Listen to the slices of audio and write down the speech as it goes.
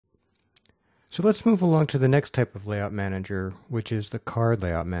So let's move along to the next type of layout manager, which is the card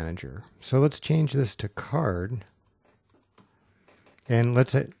layout manager. So let's change this to card. And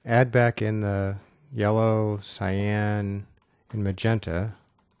let's add back in the yellow, cyan, and magenta.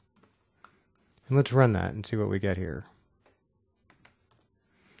 And let's run that and see what we get here.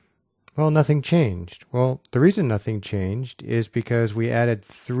 Well, nothing changed. Well, the reason nothing changed is because we added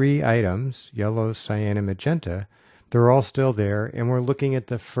 3 items, yellow, cyan, and magenta. They're all still there, and we're looking at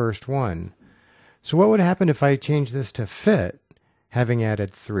the first one. So what would happen if I change this to fit, having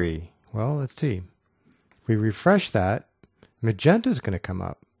added 3? Well, let's see. If we refresh that, magenta is going to come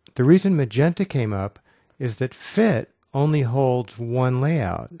up. The reason magenta came up is that fit only holds one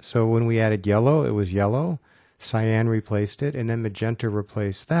layout. So when we added yellow, it was yellow, cyan replaced it, and then magenta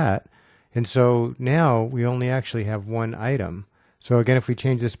replaced that. And so now we only actually have one item. So again, if we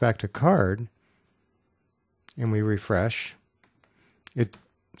change this back to card and we refresh, it's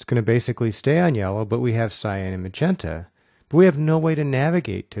going to basically stay on yellow, but we have cyan and magenta. But we have no way to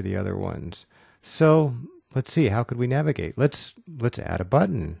navigate to the other ones. So let's see, how could we navigate? Let's add a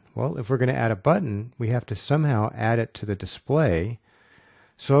button. Well, if we're going to add a button, we have to somehow add it to the display.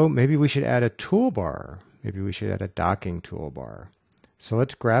 So maybe we should add a toolbar. Maybe we should add a docking toolbar. So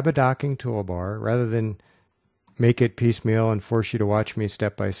let's grab a docking toolbar rather than make it piecemeal and force you to watch me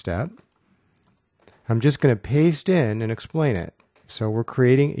step by step. I'm just going to paste in and explain it. So we're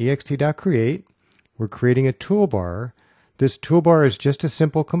creating ext.create. We're creating a toolbar. This toolbar is just a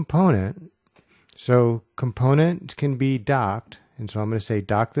simple component. So component can be docked. And so I'm going to say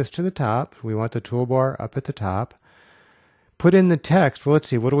dock this to the top. We want the toolbar up at the top. Put in the text. Well, let's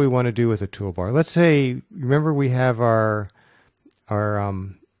see. What do we want to do with the toolbar? Let's say, remember we have our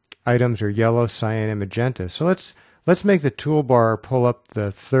items are yellow, cyan, and magenta. So let's make the toolbar pull up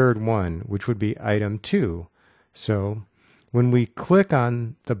the third one, which would be item 2. So when we click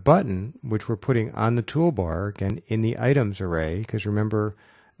on the button, which we're putting on the toolbar, again, in the items array, because remember,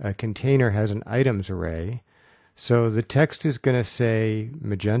 a container has an items array. So the text is going to say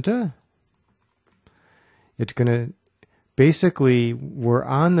magenta. It's going to basically, we'll be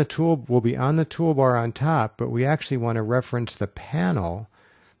on the toolbar on top, but we actually want to reference the panel.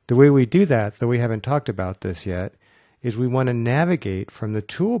 The way we do that, though we haven't talked about this yet, is we want to navigate from the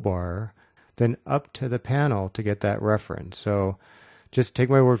toolbar then up to the panel to get that reference. So just take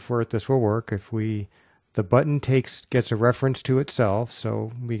my word for it, this will work. If the button gets a reference to itself,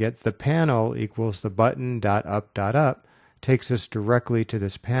 so we get the panel equals the button.up.up, takes us directly to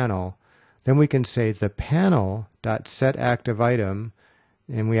this panel. Then we can say the panel.setActiveItem,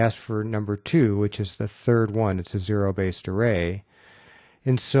 and we ask for number 2, which is the third one. It's a 0-based array.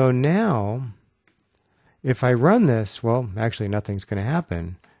 And so now, if I run this, well, actually nothing's going to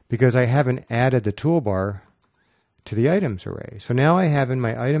happen because I haven't added the toolbar to the items array. So now I have in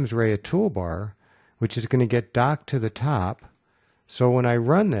my items array a toolbar, which is going to get docked to the top. So when I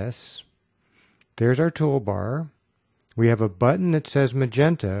run this, there's our toolbar. We have a button that says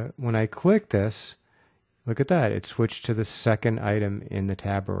magenta. When I click this, look at that. It switched to the second item in the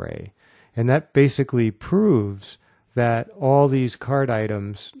tab array. And that basically proves that all these card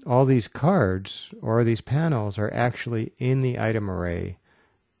items, all these cards or these panels are actually in the item array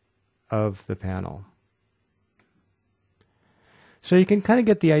of the panel. So you can kind of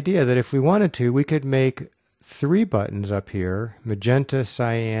get the idea that if we wanted to, we could make 3 buttons up here, magenta,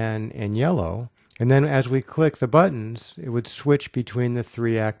 cyan, and yellow. And then as we click the buttons, it would switch between the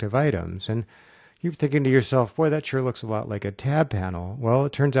 3 active items. And you're thinking to yourself, boy, that sure looks a lot like a tab panel. Well,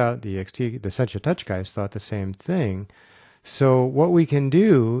 it turns out the Sencha Touch guys thought the same thing. So what we can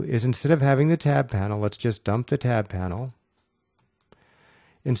do is instead of having the tab panel, let's just dump the tab panel.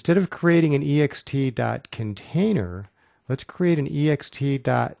 Instead of creating an ext.container, let's create an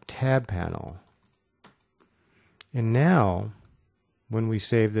ext.tabPanel. And now, when we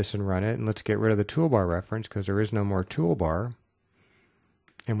save this and run it, and let's get rid of the toolbar reference because there is no more toolbar,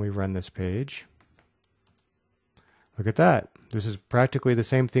 and we run this page, look at that. This is practically the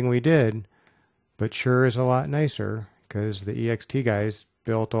same thing we did, but sure is a lot nicer because the ext guys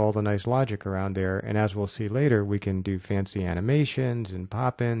built all the nice logic around there, and as we'll see later, we can do fancy animations and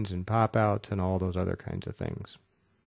pop-ins and pop-outs and all those other kinds of things.